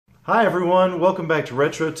Hi everyone, welcome back to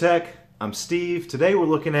Retro Tech. I'm Steve. Today we're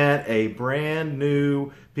looking at a brand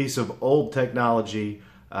new piece of old technology.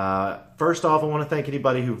 First off, I want to thank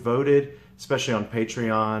anybody who voted, especially on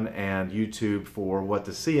Patreon and YouTube, for what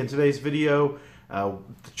to see in today's video. The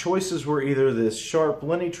choices were either this sharp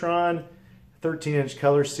Lenitron 13-inch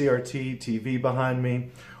color CRT TV behind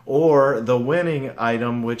me, or the winning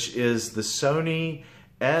item, which is the Sony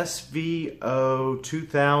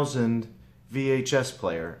SVO-2000 VHS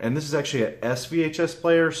player. And this is actually a S-VHS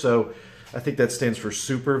player, so I think that stands for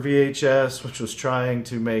Super VHS, which was trying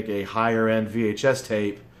to make a higher end VHS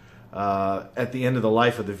tape at the end of the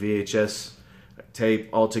life of the VHS tape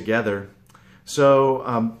altogether.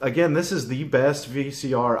 So again, this is the best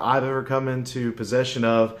VCR I've ever come into possession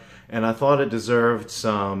of, and I thought it deserved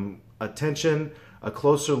some attention, a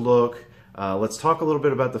closer look. Let's talk a little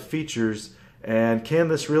bit about the features, and can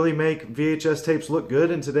this really make VHS tapes look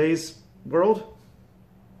good in today's world?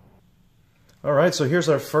 Alright, so here's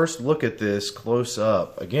our first look at this close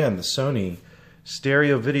up. Again, the Sony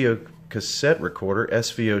stereo video cassette recorder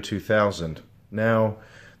SVO-2000. Now,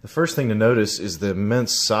 the first thing to notice is the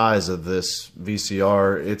immense size of this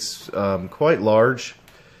VCR. It's quite large,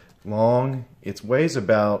 long. It weighs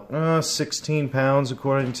about 16 pounds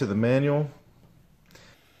according to the manual.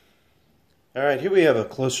 Alright, here we have a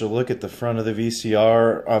closer look at the front of the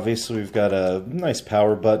VCR. Obviously we've got a nice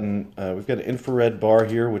power button. We've got an infrared bar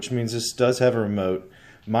here, which means this does have a remote.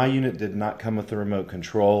 My unit did not come with the remote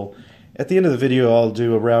control. At the end of the video I'll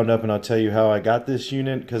do a roundup and I'll tell you how I got this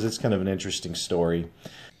unit, because it's kind of an interesting story.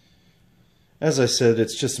 As I said,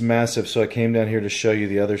 it's just massive, so I came down here to show you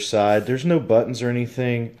the other side. There's no buttons or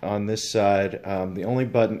anything on this side. The only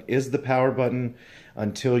button is the power button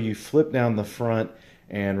until you flip down the front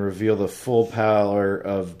and reveal the full power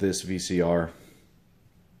of this VCR.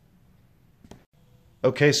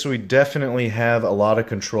 Okay, so we definitely have a lot of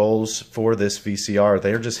controls for this VCR.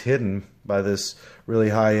 They're just hidden by this really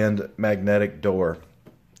high-end magnetic door.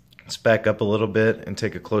 Let's back up a little bit and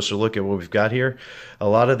take a closer look at what we've got here. A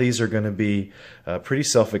lot of these are going to be pretty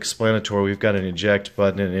self-explanatory. We've got an eject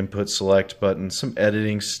button, an input select button, some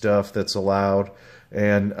editing stuff that's allowed,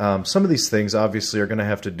 and some of these things obviously are going to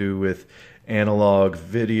have to do with analog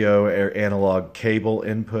video or analog cable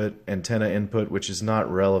input, antenna input, which is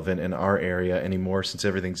not relevant in our area anymore since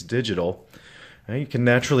everything's digital. You can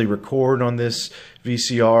naturally record on this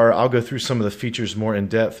VCR. I'll go through some of the features more in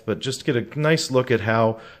depth, but just get a nice look at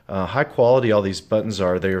how high quality all these buttons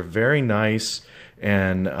are. They are very nice,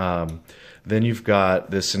 and then you've got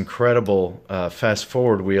this incredible fast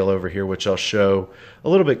forward wheel over here, which I'll show a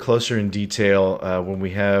little bit closer in detail when we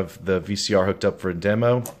have the VCR hooked up for a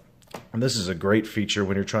demo. And this is a great feature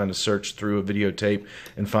when you're trying to search through a videotape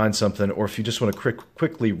and find something, or if you just want to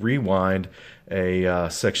quickly rewind a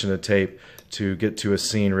section of tape to get to a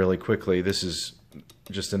scene really quickly. This is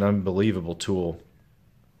just an unbelievable tool.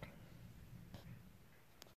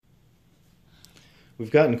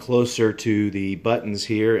 We've gotten closer to the buttons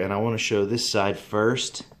here, and I want to show this side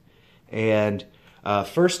first. And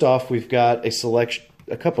first off, we've got a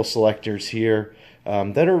couple selectors here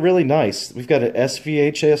that are really nice. We've got an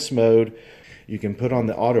S-VHS mode. You can put on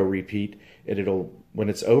the auto repeat, and when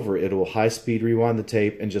it's over, it will high speed rewind the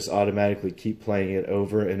tape and just automatically keep playing it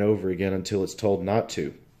over and over again until it's told not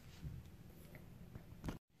to.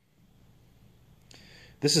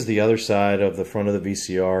 This is the other side of the front of the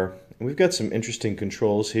VCR. We've got some interesting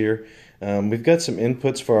controls here. We've got some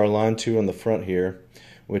inputs for our line 2 on the front here,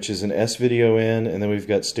 which is an S-video in, and then we've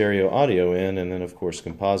got stereo audio in, and then of course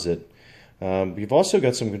composite. You've also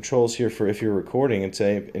got some controls here for if you're recording a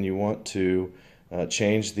tape and you want to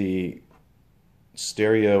change the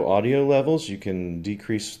stereo audio levels. You can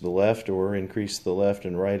decrease the left or increase the left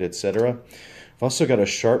and right, etc. I've also got a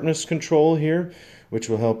sharpness control here, which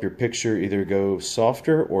will help your picture either go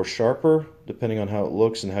softer or sharper depending on how it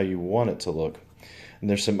looks and how you want it to look. And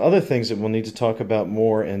there's some other things that we'll need to talk about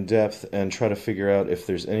more in depth and try to figure out if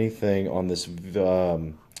there's anything on this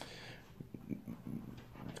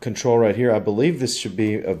control right here. I believe this should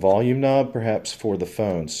be a volume knob, perhaps for the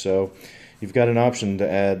phones. So you've got an option to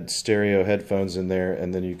add stereo headphones in there,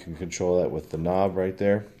 and then you can control that with the knob right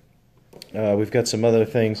there. We've got some other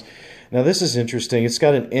things. Now this is interesting. It's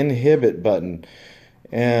got an inhibit button,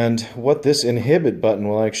 and what this inhibit button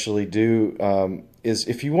will actually do is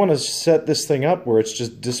if you want to set this thing up where it's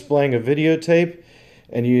just displaying a videotape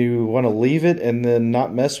and you want to leave it and then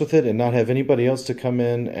not mess with it and not have anybody else to come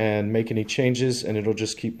in and make any changes and it'll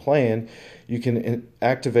just keep playing, you can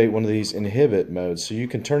activate one of these inhibit modes. So you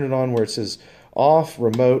can turn it on where it says off,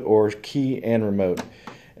 remote, or key and remote.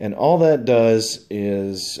 And all that does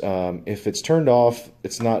is, if it's turned off,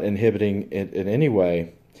 it's not inhibiting it in any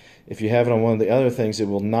way. If you have it on one of the other things, it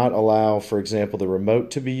will not allow, for example, the remote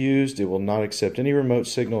to be used. It will not accept any remote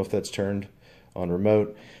signal if that's turned on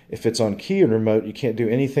remote. If it's on key and remote, you can't do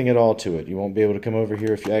anything at all to it. You won't be able to come over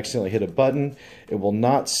here if you accidentally hit a button. It will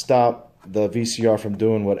not stop the VCR from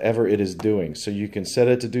doing whatever it is doing. So you can set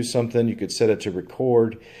it to do something, you could set it to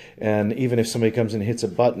record, and even if somebody comes in and hits a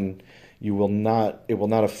button, it will not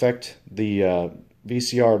affect the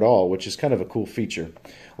VCR at all, which is kind of a cool feature.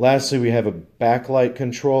 Lastly, we have a backlight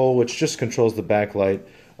control, which just controls the backlight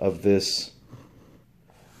of this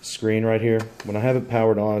screen right here. When I have it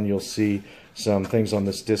powered on, you'll see some things on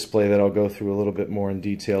this display that I'll go through a little bit more in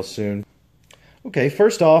detail soon. Okay,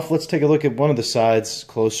 first off, let's take a look at one of the sides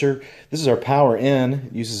closer. This is our power in.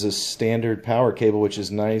 It uses a standard power cable, which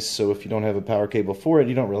is nice, so if you don't have a power cable for it,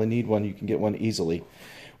 you don't really need one. You can get one easily.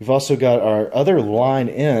 We've also got our other line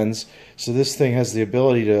ins, so this thing has the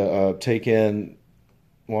ability to take in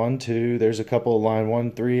 1, 2, there's a couple of line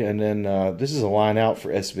 1, 3, and then this is a line out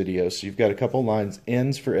for S-Video. So you've got a couple lines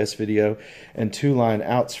ins for S-Video and 2 line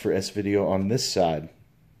outs for S-Video on this side.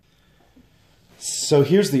 So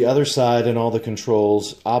here's the other side and all the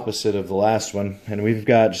controls opposite of the last one. And we've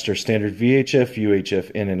got just our standard VHF, UHF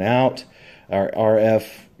in and out, our RF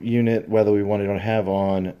unit, whether we wanted to have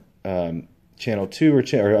on channel 2 or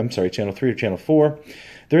channel 3 or channel 4.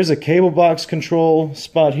 There's a cable box control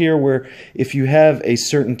spot here where if you have a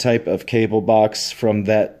certain type of cable box from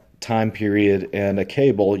that time period and a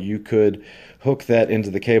cable, you could hook that into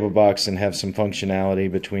the cable box and have some functionality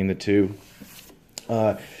between the two.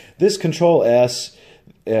 This Control S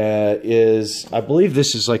is, I believe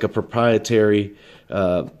this is like a proprietary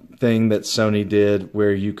thing that Sony did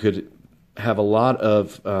where you could have a lot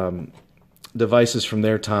of devices from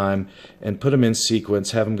their time and put them in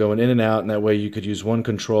sequence, have them going in and out, and that way you could use one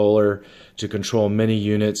controller to control many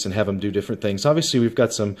units and have them do different things. Obviously, we've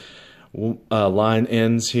got some line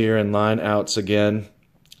ins here and line outs again.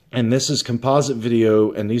 And this is composite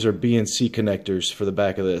video, and these are BNC connectors for the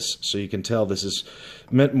back of this. So you can tell this is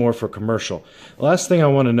meant more for commercial. Last thing I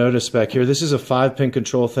want to notice back here, this is a 5-pin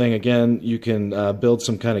control thing. Again, you can build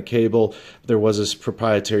some kind of cable. There was this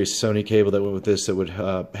proprietary Sony cable that went with this that would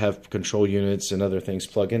have control units and other things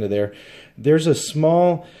plug into there. There's a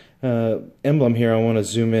small emblem here I want to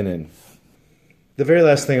zoom in. The very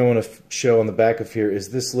last thing I want to show on the back of here is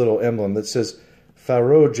this little emblem that says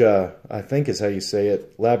Faroja, I think is how you say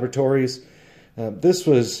it, Laboratories. This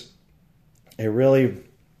was a really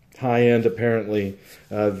high-end, apparently,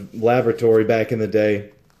 laboratory back in the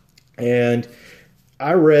day. And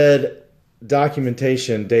I read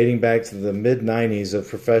documentation dating back to the mid-90s of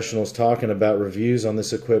professionals talking about reviews on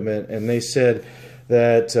this equipment, and they said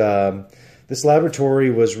that this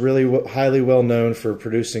laboratory was really highly well known for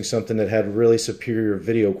producing something that had really superior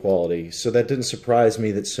video quality. So that didn't surprise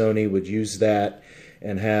me that Sony would use that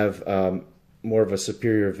and have more of a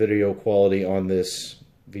superior video quality on this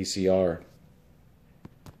VCR.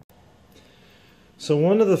 So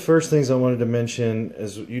one of the first things I wanted to mention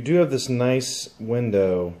is you do have this nice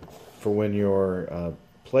window for when your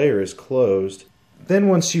player is closed. Then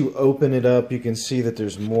once you open it up, you can see that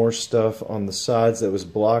there's more stuff on the sides that was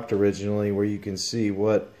blocked originally where you can see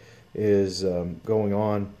what is going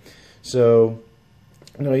on. So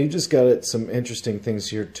you just got some interesting things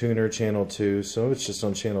here. Tuner channel 2, so it's just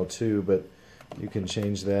on channel 2, but you can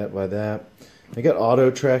change that by that. I got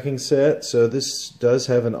auto tracking set, so this does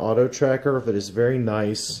have an auto tracker that is very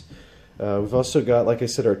nice. We've also got, like I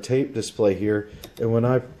said, our tape display here, and when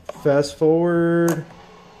I fast forward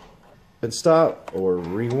and stop or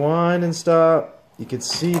rewind and stop, you can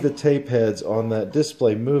see the tape heads on that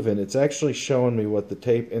display moving. It's actually showing me what the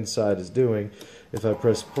tape inside is doing. If I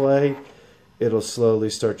press play, it'll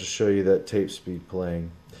slowly start to show you that tape speed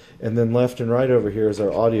playing. And then left and right over here is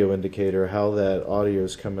our audio indicator, how that audio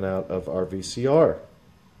is coming out of our VCR.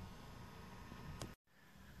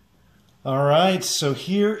 Alright, so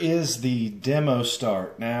here is the demo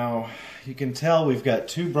start. Now, you can tell we've got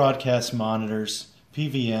 2 broadcast monitors,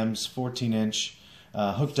 PVMs, 14-inch,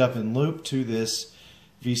 hooked up in loop to this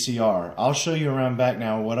VCR. I'll show you around back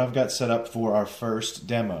now what I've got set up for our first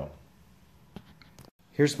demo.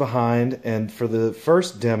 Here's behind, and for the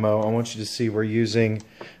first demo, I want you to see we're using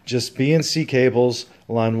just BNC cables.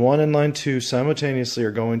 Line 1 and line 2 simultaneously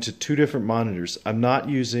are going to 2 different monitors. I'm not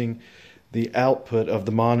using the output of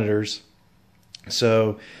the monitors,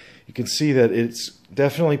 so you can see that it's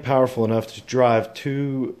definitely powerful enough to drive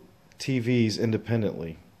 2 TVs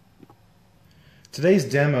independently. Today's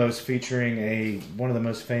demo is featuring one of the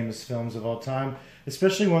most famous films of all time,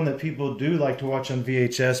 especially one that people do like to watch on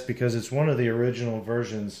VHS because it's one of the original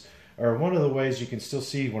versions, or one of the ways you can still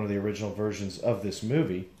see one of the original versions of this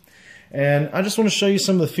movie. And I just want to show you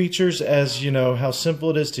some of the features, as you know how simple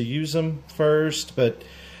it is to use them first, but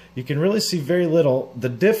you can really see very little. The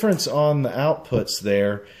difference on the outputs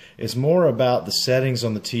there is more about the settings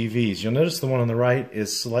on the TVs. You'll notice the one on the right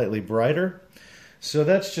is slightly brighter. So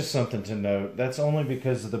that's just something to note. That's only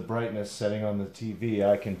because of the brightness setting on the TV.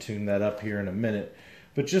 I can tune that up here in a minute.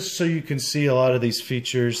 But just so you can see a lot of these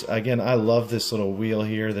features, again, I love this little wheel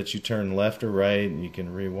here that you turn left or right, and you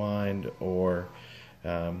can rewind or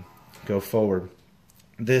go forward.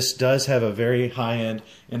 This does have a very high-end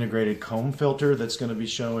integrated comb filter that's going to be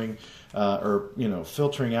showing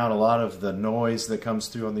filtering out a lot of the noise that comes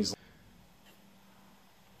through on these.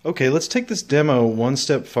 Okay, let's take this demo one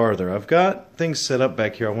step farther. I've got things set up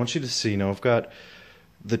back here. I want you to see. Now I've got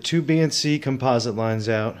the two BNC composite lines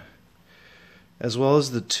out, as well as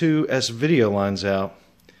the two S-Video lines out.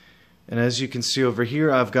 And as you can see over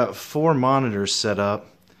here, I've got 4 monitors set up.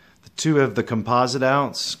 The 2 have the composite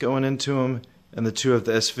outs going into them, and the 2 have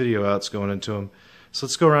the S-Video outs going into them. So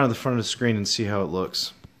let's go around to the front of the screen and see how it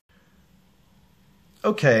looks.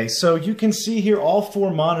 Okay, so you can see here all 4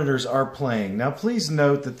 monitors are playing. Now please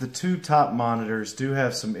note that the 2 top monitors do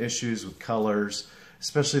have some issues with colors,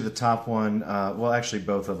 especially the top one. Well, actually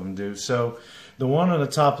both of them do. So the one on the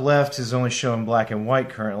top left is only showing black and white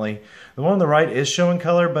currently. The one on the right is showing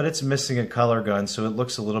color, but it's missing a color gun, so it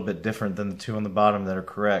looks a little bit different than the 2 on the bottom that are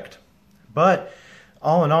correct. But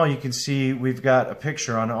all in all, you can see we've got a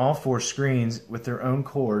picture on all 4 screens with their own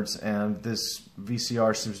cords, and this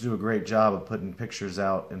VCR seems to do a great job of putting pictures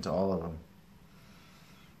out into all of them.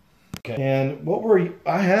 Okay. And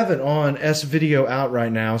I have it on S-Video out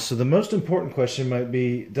right now, so the most important question might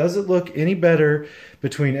be, does it look any better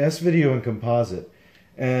between S-Video and composite?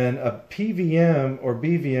 And a PVM or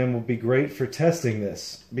BVM will be great for testing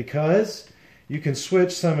this, because you can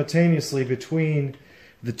switch simultaneously between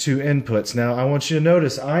the 2 inputs. Now I want you to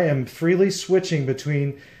notice I am freely switching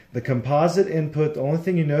between the composite input. The only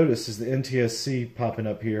thing you notice is the NTSC popping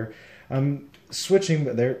up here. I'm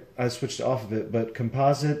switching there. I switched off of it, but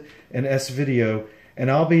composite and S-Video.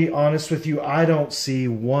 And I'll be honest with you, I don't see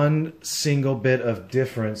one single bit of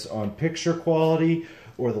difference on picture quality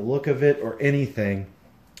or the look of it or anything.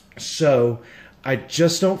 So I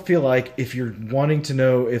just don't feel like, if you're wanting to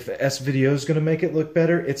know if S-Video is going to make it look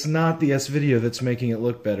better, it's not the S-Video that's making it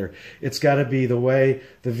look better. It's got to be the way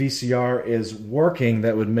the VCR is working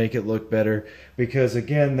that would make it look better, because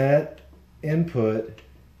again, that input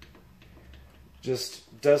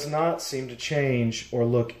just does not seem to change or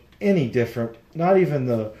look any different, not even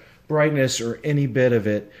the brightness or any bit of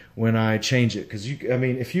it when I change it. Because I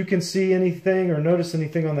mean, if you can see anything or notice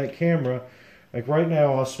anything on that camera, like right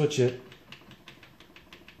now I'll switch it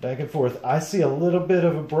back and forth. I see a little bit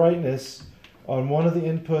of a brightness on one of the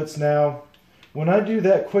inputs. Now, when I do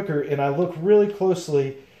that quicker and I look really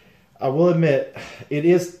closely, I will admit it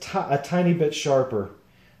is a tiny bit sharper.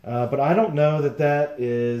 But I don't know that that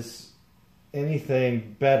is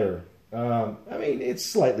anything better. I mean, it's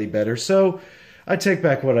slightly better. So I take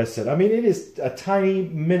back what I said. I mean, it is a tiny,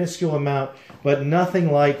 minuscule amount, but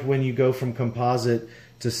nothing like when you go from composite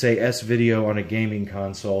to, say, S-Video on a gaming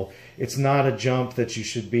console. It's not a jump that you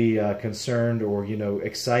should be concerned or,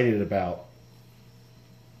 excited about.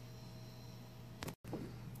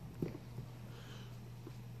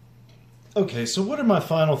 Okay, so what are my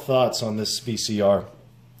final thoughts on this VCR?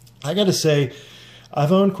 I gotta say,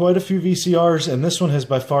 I've owned quite a few VCRs, and this one has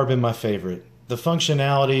by far been my favorite. The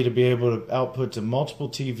functionality to be able to output to multiple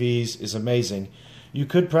TVs is amazing. You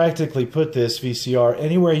could practically put this VCR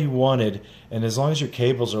anywhere you wanted, and as long as your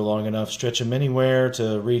cables are long enough, stretch them anywhere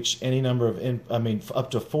to reach any number of,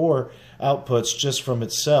 up to 4 outputs just from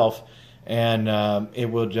itself, and it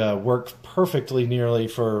would work perfectly nearly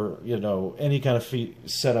for any kind of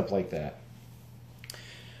setup like that.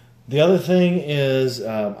 The other thing is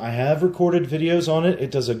I have recorded videos on it.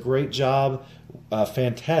 It does a great job, a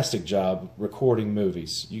fantastic job recording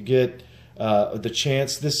movies. You get the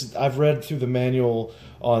chance. I've read through the manual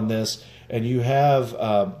on this, and you have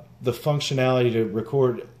the functionality to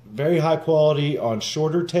record very high quality on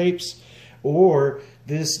shorter tapes, or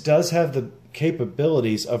this does have the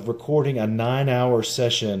capabilities of recording a 9-hour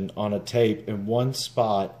session on a tape in one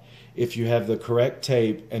spot if you have the correct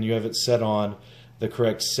tape and you have it set on the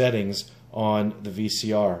correct settings on the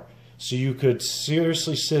VCR. So you could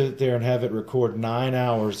seriously sit there and have it record 9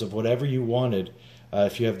 hours of whatever you wanted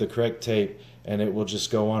if you have the correct tape, and it will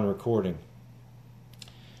just go on recording.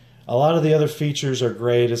 A lot of the other features are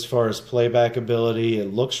great as far as playback ability.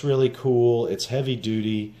 It looks really cool. It's heavy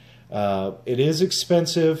duty. It is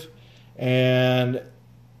expensive, and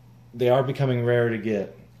they are becoming rare to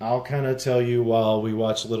get. I'll kind of tell you while we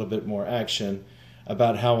watch a little bit more action.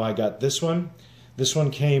 about how I got this one. This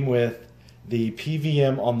one came with the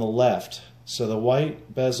PVM on the left. So the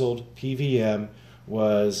white bezeled PVM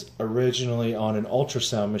was originally on an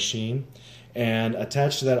ultrasound machine, and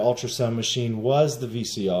attached to that ultrasound machine was the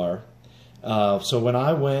VCR. So when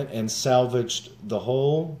I went and salvaged the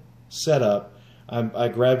whole setup, I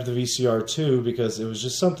grabbed the VCR too, because it was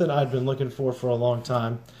just something I'd been looking for a long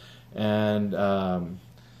time, and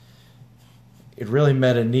it really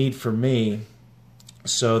met a need for me.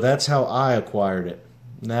 So that's how I acquired it.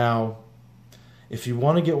 Now, if you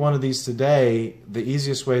want to get one of these today, the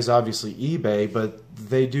easiest way is obviously eBay, but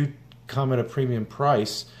they do come at a premium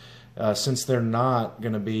price since they're not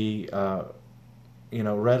going to be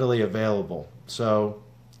readily available. So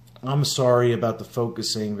I'm sorry about the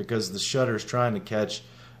focusing, because the shutter is trying to catch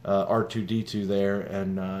R2-D2 there,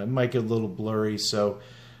 and it might get a little blurry. So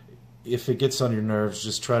if it gets on your nerves,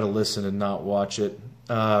 just try to listen and not watch it.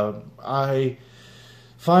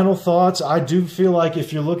 Final thoughts, I do feel like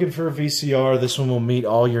if you're looking for a VCR, this one will meet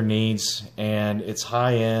all your needs, and it's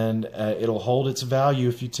high-end. It'll hold its value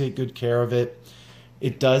if you take good care of it.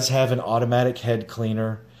 It does have an automatic head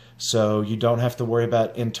cleaner, so you don't have to worry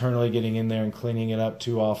about internally getting in there and cleaning it up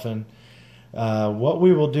too often. What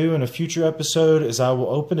we will do in a future episode is I will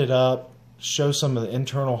open it up, show some of the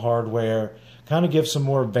internal hardware, kind of give some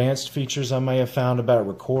more advanced features I may have found about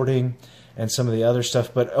recording and some of the other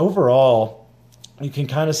stuff. But overall, you can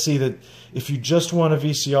kind of see that if you just want a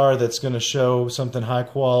VCR that's going to show something high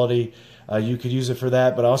quality, you could use it for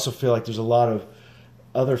that. But I also feel like there's a lot of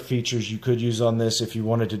other features you could use on this if you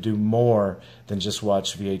wanted to do more than just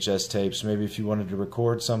watch VHS tapes. Maybe if you wanted to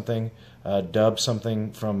record something, dub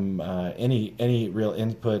something from any real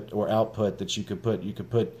input or output that you could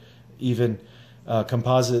put even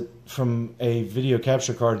composite from a video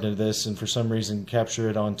capture card into this, and for some reason capture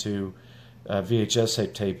it onto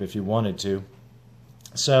VHS tape if you wanted to.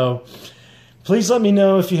 So please let me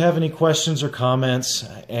know if you have any questions or comments,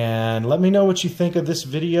 and let me know what you think of this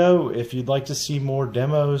video. If you'd like to see more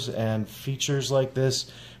demos and features like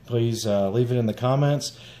this, please leave it in the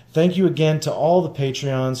comments. Thank you again to all the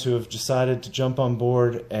Patreons who have decided to jump on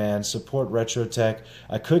board and support Retro Tech.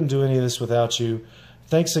 I couldn't do any of this without you.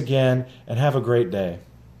 Thanks again, and have a great day.